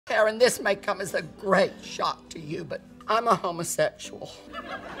Karen, this may come as a great shock to you, but I'm a homosexual.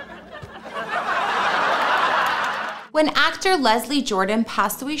 When actor Leslie Jordan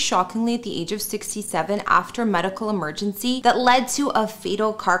passed away shockingly at the age of 67 after a medical emergency that led to a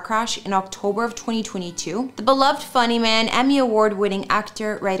fatal car crash in October of 2022, the beloved funny man, Emmy Award-winning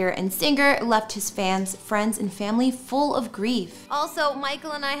actor, writer, and singer left his fans, friends, and family full of grief. Also,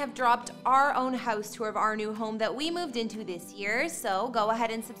 Michael and I have dropped our own house tour of our new home that we moved into this year, so go ahead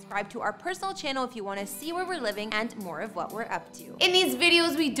and subscribe to our personal channel if you want to see where we're living and more of what we're up to. In these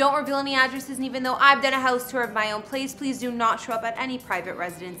videos, we don't reveal any addresses, and even though I've done a house tour of my own place, please do not show up at any private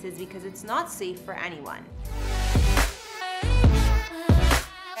residences because it's not safe for anyone.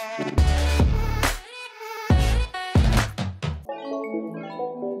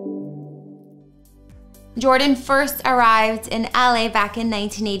 Jordan first arrived in LA back in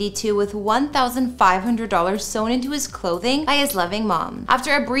 1982 with $1,500 sewn into his clothing by his loving mom.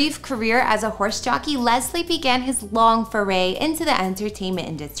 After a brief career as a horse jockey, Leslie began his long foray into the entertainment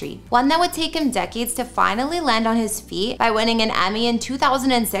industry, one that would take him decades to finally land on his feet by winning an Emmy in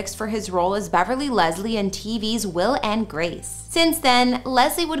 2006 for his role as Beverly Leslie in TV's Will and Grace. Since then,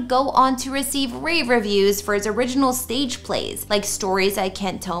 Leslie would go on to receive rave reviews for his original stage plays like Stories I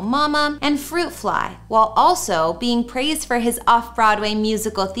Can't Tell Mama and Fruit Fly, while also being praised for his off-Broadway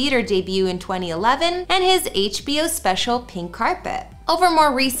musical theater debut in 2011 and his HBO special Pink Carpet. Over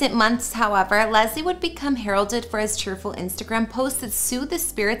more recent months, however, Leslie would become heralded for his cheerful Instagram posts that soothed the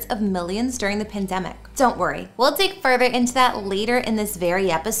spirits of millions during the pandemic. Don't worry, we'll dig further into that later in this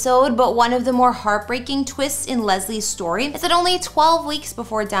very episode, but one of the more heartbreaking twists in Leslie's story is that only 12 weeks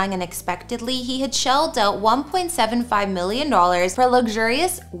before dying unexpectedly, he had shelled out $1.75 million for a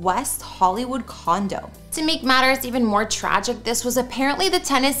luxurious West Hollywood condo. To make matters even more tragic, this was apparently the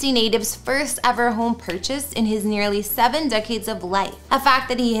Tennessee native's first ever home purchase in his nearly 7 decades of life, a fact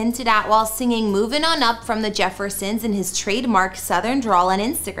that he hinted at while singing "Movin' On Up" from the Jeffersons in his trademark Southern drawl on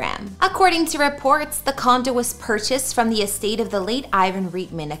Instagram. According to reports, the condo was purchased from the estate of the late Ivan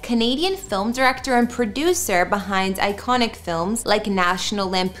Reitman, a Canadian film director and producer behind iconic films like National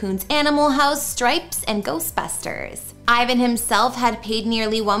Lampoon's Animal House, Stripes, and Ghostbusters. Ivan himself had paid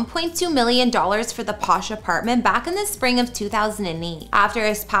nearly $1.2 million for the posh apartment back in the spring of 2008. After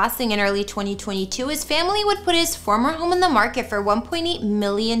his passing in early 2022, his family would put his former home on the market for $1.8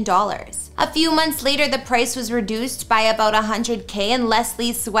 million. A few months later, the price was reduced by about $100K and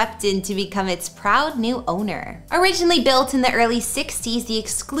Leslie swept in to become its proud new owner. Originally built in the early 60s, the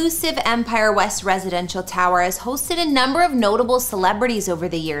exclusive Empire West residential tower has hosted a number of notable celebrities over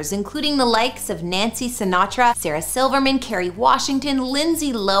the years, including the likes of Nancy Sinatra, Sarah Silverman, Kerry Washington,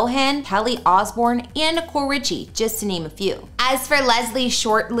 Lindsay Lohan, Kelly Osbourne, and Nicole Richie, just to name a few. As for Leslie's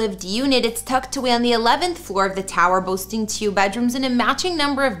short-lived unit, it's tucked away on the 11th floor of the tower, boasting 2 bedrooms and a matching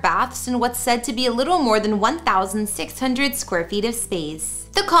number of baths and what's said to be a little more than 1,600 square feet of space.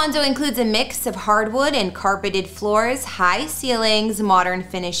 The condo includes a mix of hardwood and carpeted floors, high ceilings, modern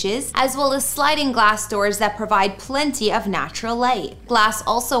finishes, as well as sliding glass doors that provide plenty of natural light. Glass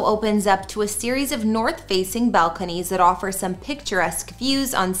also opens up to a series of north-facing balconies that offer some picturesque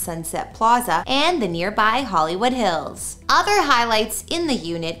views on Sunset Plaza and the nearby Hollywood Hills. Other highlights in the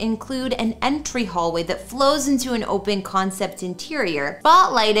unit include an entry hallway that flows into an open concept interior,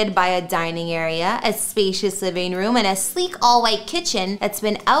 spotlighted by a dining area, a spacious living room, and a sleek all-white kitchen that's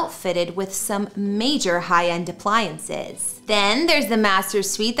been outfitted with some major high-end appliances. Then there's the master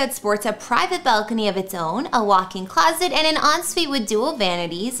suite that sports a private balcony of its own, a walk-in closet, and an ensuite with dual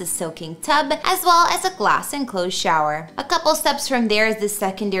vanities, a soaking tub, as well as a glass enclosed shower. A couple steps from there is the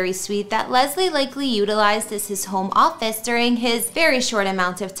secondary suite that Leslie likely utilized as his home office during his very short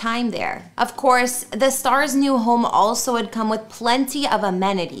amount of time there. Of course, the star's new home also would come with plenty of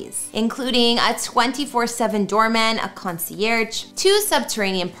amenities, including a 24/7 doorman, a concierge, 2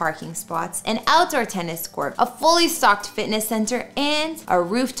 subterranean parking spots, an outdoor tennis court, a fully stocked fitness center, and a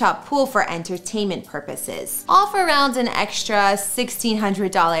rooftop pool for entertainment purposes, all for around an extra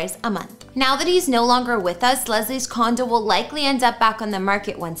 $1,600 a month. Now that he's no longer with us, Leslie's condo will likely end up back on the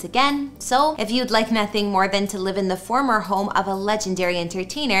market once again, so if you'd like nothing more than to live in the former home of a legendary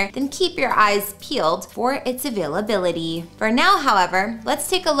entertainer, then keep your eyes peeled for its availability. For now, however, let's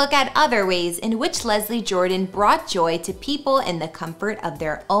take a look at other ways in which Leslie Jordan brought joy to people in the comfort of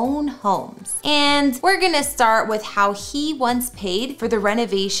their own homes. And we're gonna start with how he once paid for the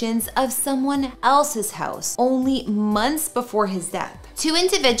renovations of someone else's house only months before his death. 2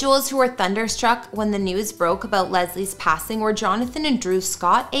 individuals who were thunderstruck when the news broke about Leslie's passing were Jonathan and Drew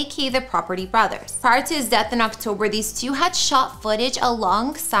Scott, aka the Property Brothers. Prior to his death in October, these two had shot footage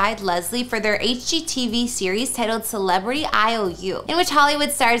alongside Leslie for their HGTV series titled Celebrity IOU, in which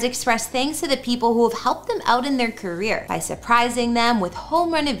Hollywood stars express thanks to the people who have helped them out in their career by surprising them with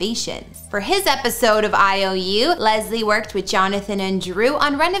home renovations. For his episode of IOU, Leslie worked with Jonathan and Drew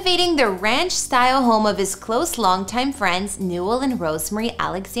on renovating the ranch-style home of his close longtime friends Newell and Rosemary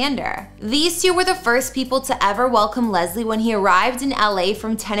Alexander. These two were the first people to ever welcome Leslie when he arrived in LA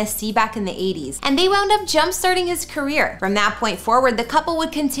from Tennessee back in the 80s, and they wound up jump-starting his career. From that point forward, the couple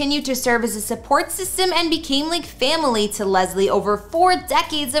would continue to serve as a support system and became like family to Leslie over 4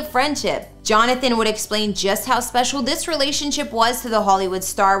 decades of friendship. Jonathan would explain just how special this relationship was to the Hollywood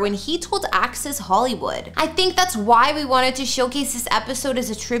star when he told Access Hollywood. "I think that's why we wanted to showcase this episode as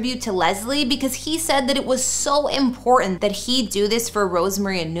a tribute to Leslie, because he said that it was so important that he do this for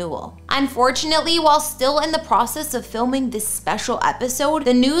Rosemary and Newell." Unfortunately, while still in the process of filming this special episode,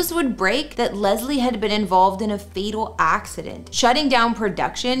 the news would break that Leslie had been involved in a fatal accident, shutting down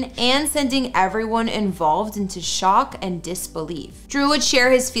production and sending everyone involved into shock and disbelief. Drew would share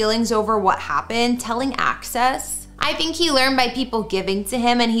his feelings over what happened, telling Access, "I think he learned by people giving to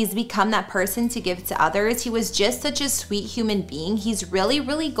him, and he's become that person to give to others. He was just such a sweet human being. He's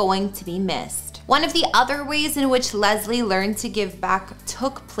really going to be missed." One of the other ways in which Leslie learned to give back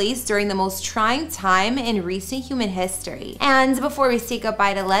took place during the most trying time in recent human history. And before we say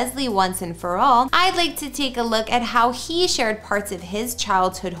goodbye to Leslie once and for all, I'd like to take a look at how he shared parts of his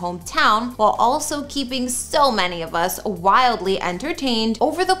childhood hometown while also keeping so many of us wildly entertained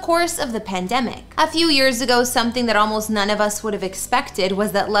over the course of the pandemic. A few years ago, something that almost none of us would have expected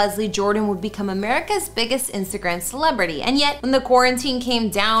was that Leslie Jordan would become America's biggest Instagram celebrity. And yet, when the quarantine came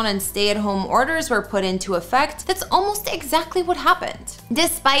down and stay-at-home orders were put into effect, that's almost exactly what happened.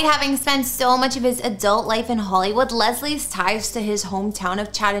 Despite having spent so much of his adult life in Hollywood, Leslie's ties to his hometown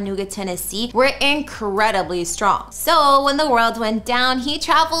of Chattanooga, Tennessee were incredibly strong. So when the world went down, he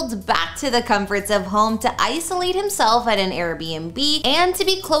traveled back to the comforts of home to isolate himself at an Airbnb and to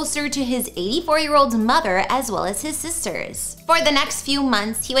be closer to his 84-year-old mother as well as his sisters. For the next few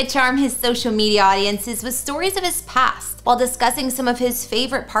months, he would charm his social media audiences with stories of his past, while discussing some of his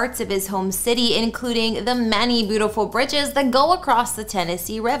favorite parts of his home city, including the many beautiful bridges that go across the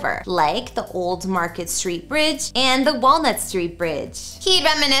Tennessee River, like the Old Market Street Bridge and the Walnut Street Bridge. He'd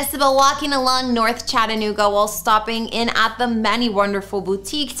reminisce about walking along North Chattanooga while stopping in at the many wonderful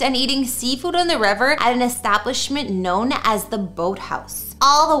boutiques and eating seafood on the river at an establishment known as the Boathouse.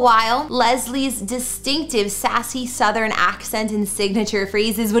 All the while, Leslie's distinctive sassy Southern accent and signature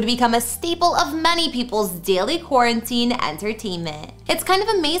phrases would become a staple of many people's daily quarantine entertainment. It's kind of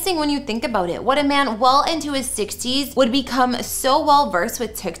amazing when you think about it, what a man well into his 60s would become so well versed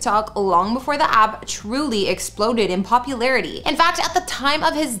with TikTok long before the app truly exploded in popularity. In fact, at the time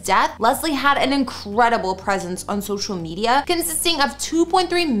of his death, Leslie had an incredible presence on social media, consisting of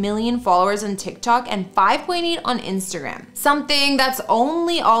 2.3 million followers on TikTok and 5.8 on Instagram. Something that's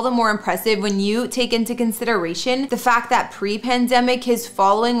only all the more impressive when you take into consideration the fact that pre-pandemic his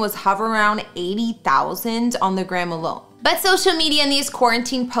following was hovering around 80,000 on the gram alone. But social media and these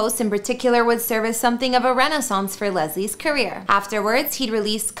quarantine posts in particular would serve as something of a renaissance for Leslie's career. Afterwards, he'd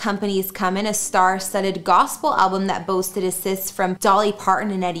release Company's Comin', a star-studded gospel album that boasted assists from Dolly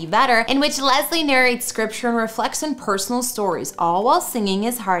Parton and Eddie Vedder, in which Leslie narrates scripture and reflects on personal stories, all while singing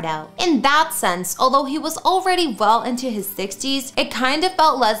his heart out. In that sense, although he was already well into his 60s, it kind of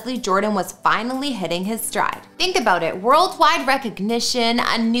felt Leslie Jordan was finally hitting his stride. Think about it, worldwide recognition,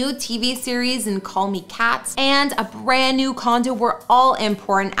 a new TV series in Call Me Kat, and a brand new condo were all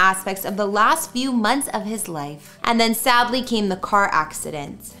important aspects of the last few months of his life. And then sadly came the car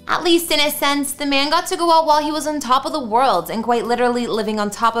accident. At least in a sense, the man got to go out while he was on top of the world and quite literally living on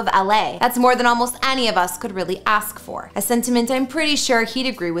top of LA. That's more than almost any of us could really ask for. A sentiment I'm pretty sure he'd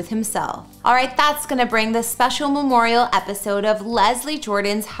agree with himself. Alright, that's gonna bring this special memorial episode of Leslie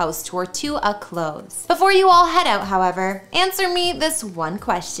Jordan's house tour to a close. Before you all head out, however, answer me this one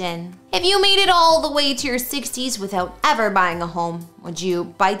question. If you made it all the way to your 60s without ever buying a home, would you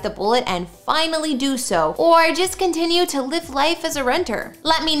bite the bullet and finally do so, or just continue to live life as a renter?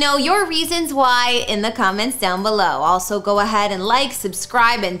 Let me know your reasons why in the comments down below. Also, go ahead and like,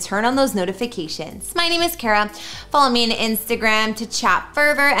 subscribe, and turn on those notifications. My name is Kara. Follow me on Instagram to chat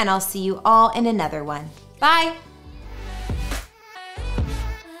further, and I'll see you all in another one. Bye!